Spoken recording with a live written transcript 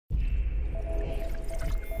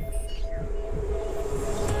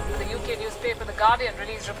Guardian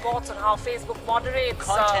released reports on how Facebook moderates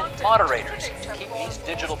content moderators to keep these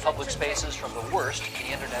digital public spaces from the worst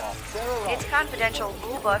the internet. Its confidential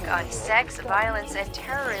rulebook on sex, violence, and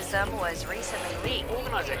terrorism was recently leaked.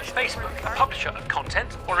 Organisation, Facebook, a publisher of content,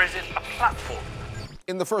 or is it a platform?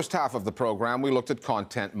 In the first half of the program, we looked at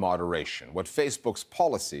content moderation, what Facebook's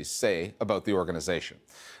policies say about the organization.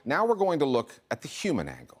 Now we're going to look at the human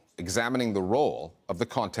angle, examining the role of the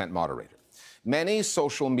content moderator. Many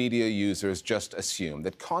social media users just assume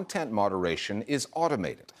that content moderation is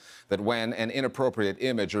automated, that when an inappropriate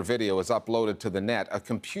image or video is uploaded to the net, a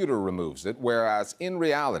computer removes it, whereas in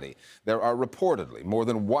reality, there are reportedly more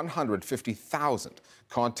than 150,000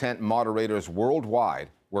 content moderators worldwide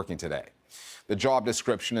working today. The job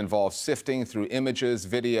description involves sifting through images,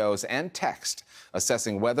 videos, and text,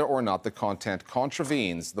 assessing whether or not the content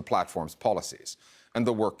contravenes the platform's policies. And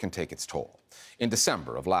the work can take its toll. In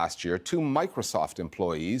December of last year, 2 Microsoft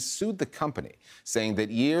employees sued the company, saying that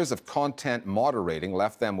years of content moderating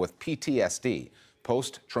left them with PTSD,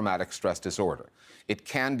 post-traumatic stress disorder. It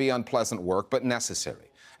can be unpleasant work, but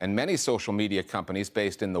necessary. And many social media companies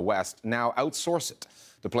based in the West now outsource it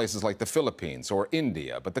to places like the Philippines or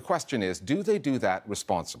India. But the question is, do they do that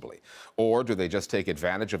responsibly? Or do they just take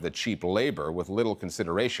advantage of the cheap labor with little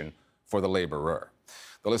consideration for the laborer?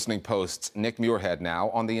 The Listening Post's Nick Muirhead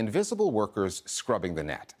now on the invisible workers scrubbing the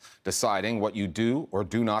net, deciding what you do or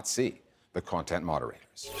do not see, the content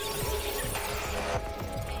moderators.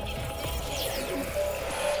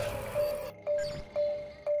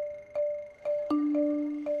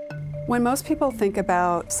 When most people think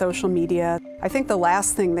about social media, I think the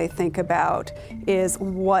last thing they think about is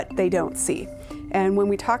what they don't see. And when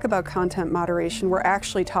we talk about content moderation, we're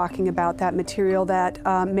actually talking about that material that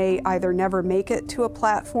may either never make it to a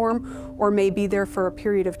platform or may be there for a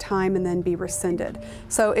period of time and then be rescinded.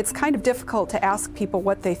 So it's kind of difficult to ask people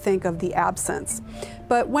what they think of the absence.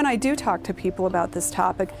 But when I do talk to people about this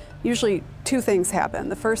topic, usually 2 things happen.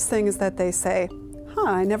 The first thing is that they say,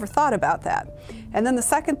 I never thought about that. And then the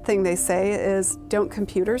second thing they say is, don't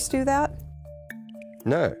computers do that?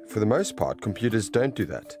 No, for the most part, computers don't do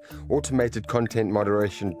that. Automated content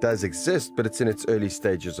moderation does exist, but it's in its early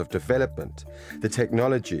stages of development. The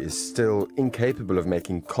technology is still incapable of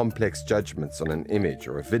making complex judgments on an image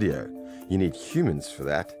or a video. You need humans for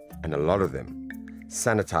that, and a lot of them.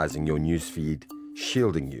 Sanitizing your newsfeed,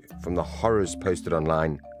 shielding you from the horrors posted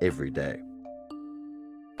online every day.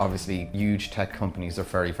 Obviously, huge tech companies are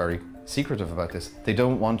very, very secretive about this. They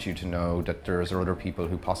don't want you to know that there's other people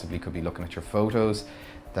who possibly could be looking at your photos,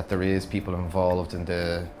 that there is people involved in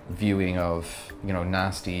the viewing of,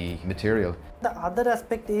 nasty material. The other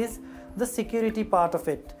aspect is the security part of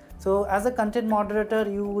it. So as a content moderator,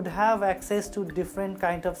 you would have access to different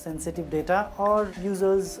kind of sensitive data or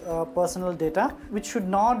users' personal data, which should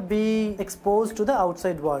not be exposed to the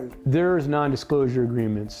outside world. There's non-disclosure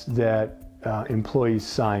agreements that employees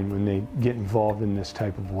sign when they get involved in this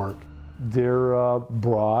type of work. They're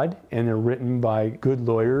broad and they're written by good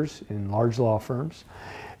lawyers in large law firms.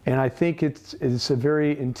 And I think it's a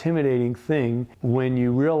very intimidating thing when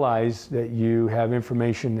you realize that you have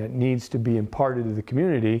information that needs to be imparted to the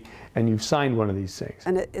community and you've signed one of these things.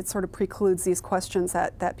 And it sort of precludes these questions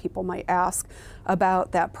that people might ask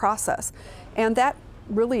about that process. And that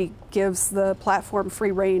really gives the platform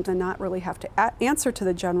free rein to not really have to answer to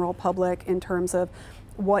the general public in terms of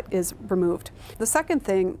what is removed. The second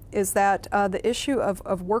thing is that the issue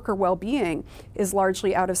of worker well-being is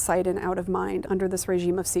largely out of sight and out of mind under this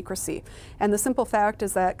regime of secrecy. And the simple fact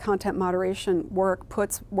is that content moderation work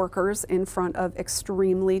puts workers in front of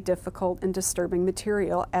extremely difficult and disturbing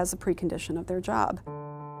material as a precondition of their job.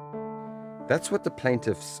 That's what the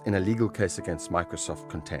plaintiffs in a legal case against Microsoft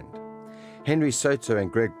contend. Henry Soto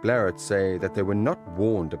and Greg Blarrett say that they were not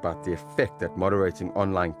warned about the effect that moderating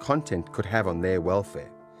online content could have on their welfare.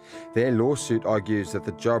 Their lawsuit argues that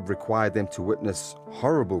the job required them to witness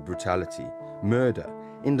horrible brutality, murder,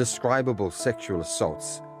 indescribable sexual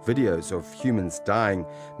assaults, videos of humans dying,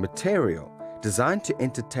 material designed to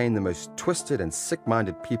entertain the most twisted and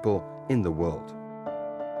sick-minded people in the world.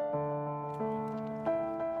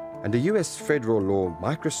 Under US federal law,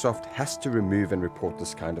 Microsoft has to remove and report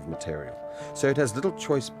this kind of material, so it has little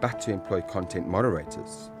choice but to employ content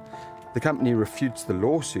moderators. The company refutes the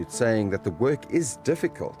lawsuit, saying that the work is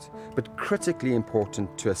difficult, but critically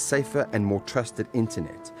important to a safer and more trusted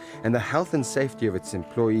internet, and the health and safety of its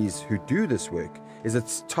employees who do this work is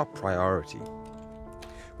its top priority.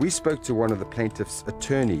 We spoke to one of the plaintiff's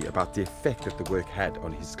attorney about the effect that the work had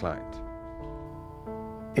on his client.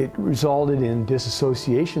 It resulted in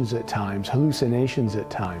disassociations at times, hallucinations at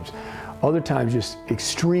times, other times just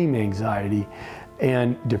extreme anxiety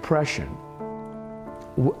and depression.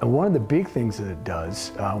 One of the big things that it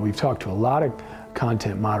does, we've talked to a lot of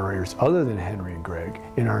content moderators other than Henry and Greg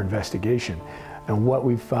in our investigation, and what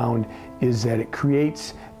we've found is that it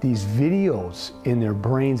creates these videos in their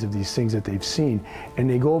brains of these things that they've seen, and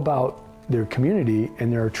they go about their community,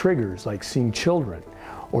 and there are triggers like seeing children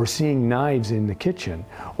or seeing knives in the kitchen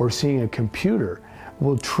or seeing a computer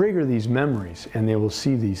will trigger these memories, and they will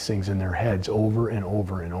see these things in their heads over and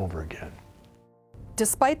over and over again.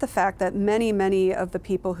 Despite the fact that many of the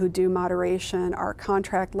people who do moderation are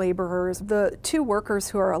contract laborers, the two workers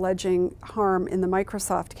who are alleging harm in the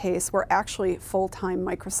Microsoft case were actually full-time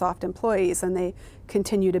Microsoft employees, and they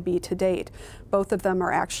continue to be to date. Both of them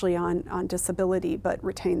are actually on disability but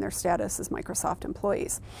retain their status as Microsoft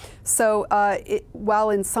employees. So while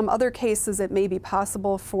in some other cases it may be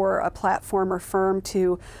possible for a platform or firm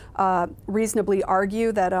to reasonably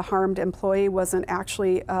argue that a harmed employee wasn't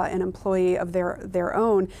actually an employee of their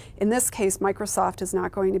own, in this case Microsoft is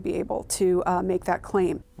not going to be able to make that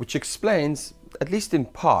claim. Which explains, at least in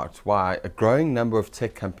part, why a growing number of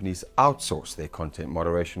tech companies outsource their content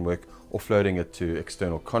moderation work, offloading it to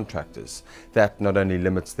external contractors. That not only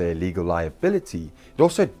limits their legal liability, it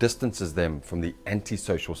also distances them from the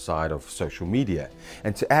antisocial side of social media.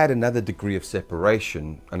 And to add another degree of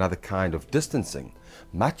separation, another kind of distancing,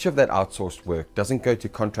 much of that outsourced work doesn't go to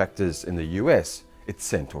contractors in the US, it's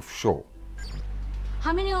sent offshore.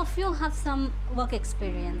 How many of you have some work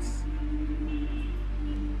experience?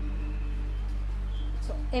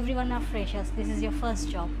 So everyone are freshers. This is your first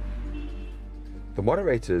job. The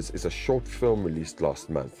Moderators is a short film released last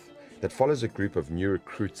month that follows a group of new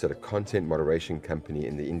recruits at a content moderation company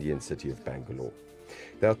in the Indian city of Bangalore.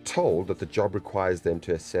 They are told that the job requires them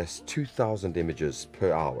to assess 2,000 images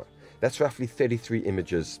per hour. That's roughly 33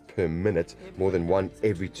 images per minute, more than one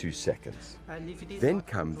every 2 seconds. Then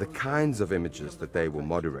come the kinds of images that they will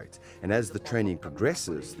moderate, and as the training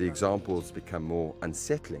progresses, the examples become more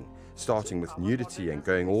unsettling, starting with nudity and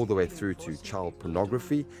going all the way through to child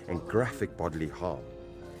pornography and graphic bodily harm.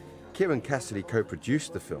 Ciaran Cassidy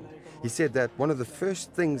co-produced the film. He said that one of the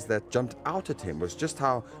first things that jumped out at him was just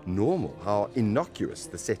how normal, how innocuous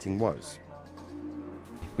the setting was.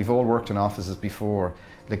 We've all worked in offices before.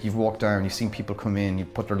 Like, you've walked down, you've seen people come in, you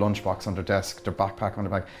put their lunchbox on their desk, their backpack on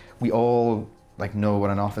their back. We all know what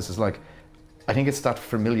an office is like. I think it's that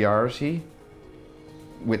familiarity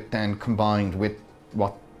then combined with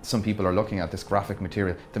what some people are looking at, this graphic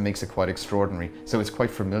material, that makes it quite extraordinary. So it's quite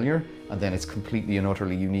familiar, and then it's completely and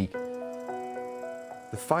utterly unique.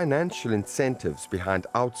 The financial incentives behind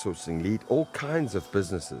outsourcing lead all kinds of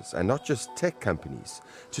businesses, and not just tech companies,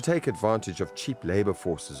 to take advantage of cheap labor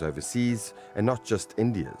forces overseas, and not just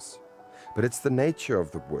India's. But it's the nature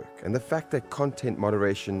of the work and the fact that content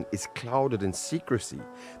moderation is clouded in secrecy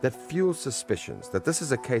that fuels suspicions that this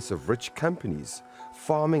is a case of rich companies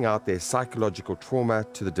farming out their psychological trauma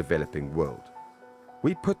to the developing world.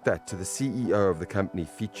 We put that to the CEO of the company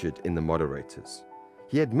featured in The Moderators.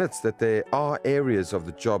 He admits that there are areas of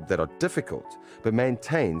the job that are difficult, but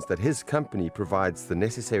maintains that his company provides the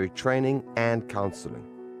necessary training and counseling.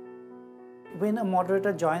 When a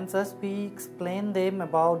moderator joins us, we explain them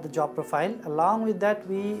about the job profile. Along with that,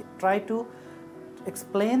 we try to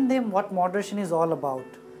explain them what moderation is all about.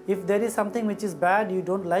 If there is something which is bad, you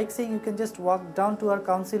don't like seeing, you can just walk down to our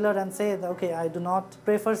counselor and say, okay, I do not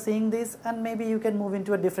prefer seeing this, and maybe you can move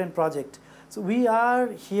into a different project. So we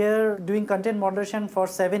are here doing content moderation for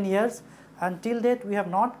 7 years. Until date, we have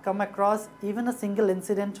not come across even a single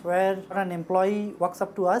incident where an employee walks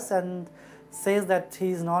up to us and says that he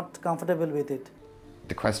is not comfortable with it.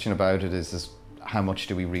 The question about it is how much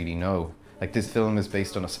do we really know? Like, this film is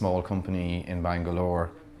based on a small company in Bangalore.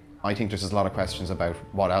 I think there's a lot of questions about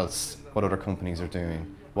what other companies are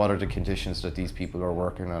doing. What are the conditions that these people are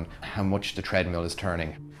working on? How much the treadmill is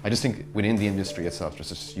turning? I just think within the industry itself, there's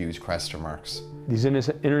just huge question marks. These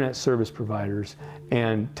internet service providers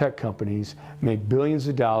and tech companies make billions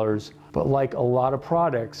of dollars, but like a lot of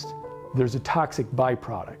products, there's a toxic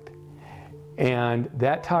byproduct. And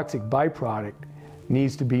that toxic byproduct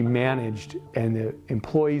needs to be managed, and the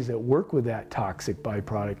employees that work with that toxic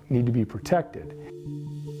byproduct need to be protected.